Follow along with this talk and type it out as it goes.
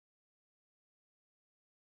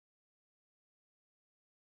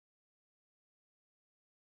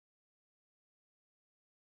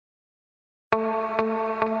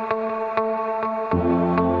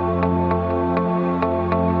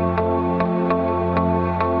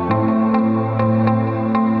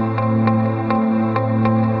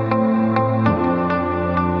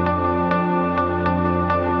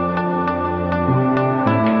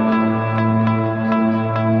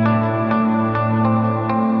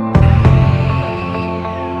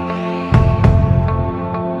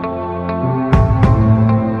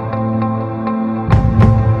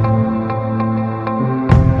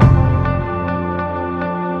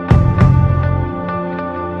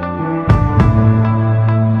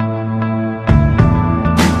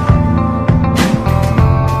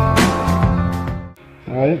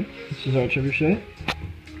our trebuchet.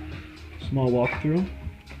 Small walkthrough.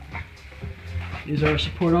 These are our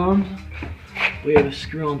support arms. We have a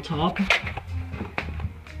screw on top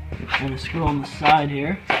and a screw on the side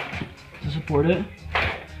here to support it.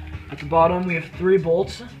 At the bottom we have 3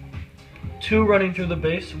 bolts, 2 running through the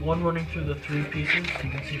base, 1 running through the 3 pieces, you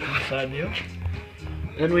can see from the side view.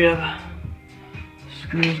 Then we have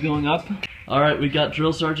screws going up. Alright, we got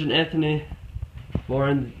Drill Sergeant Anthony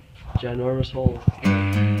boring the ginormous hole.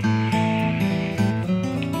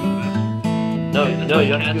 No,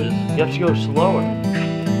 you have to go slower.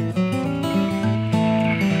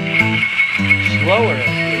 Slower.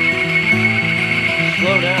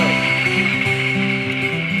 Slow down.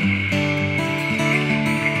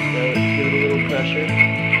 So give it a little pressure.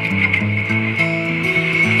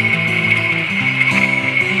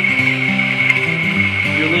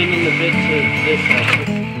 You're leaning the bit to this side.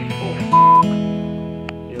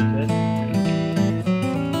 You okay?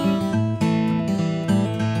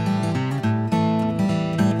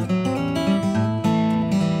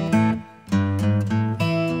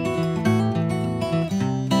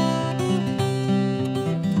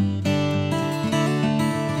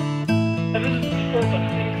 This is the first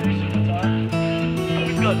increase in the time.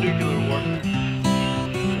 We've got nuclear warfare.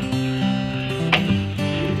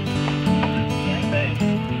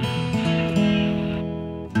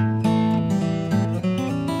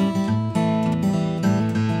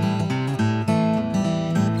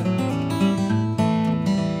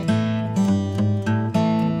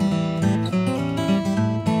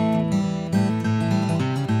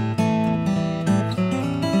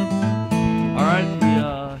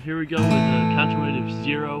 Here we go with a counterweight of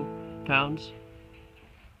 0 pounds.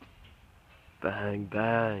 Bang,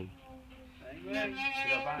 bang. Bang, bang.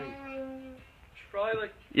 Yeah, bang. Probably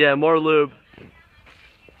like... Yeah, more lube.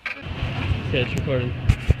 Okay, it's recording.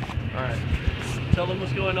 Alright. Tell them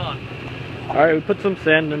what's going on. Alright, we put some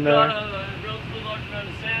sand in there. Got a relatively large amount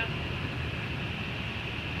of sand.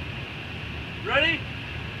 Ready?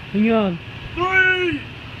 Hang on. 3,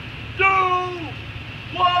 2,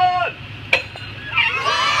 1!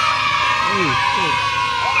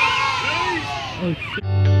 Oh shit.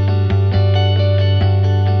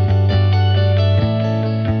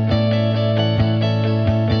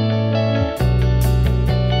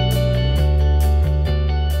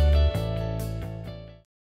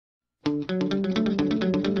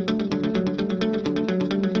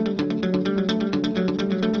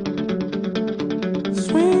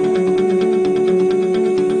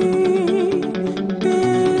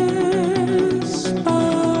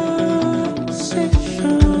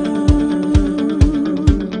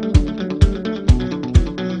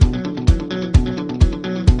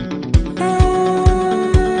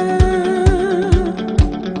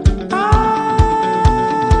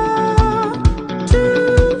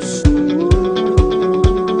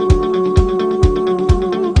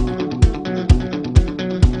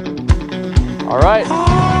 All right.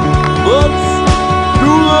 Let's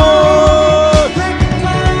do it.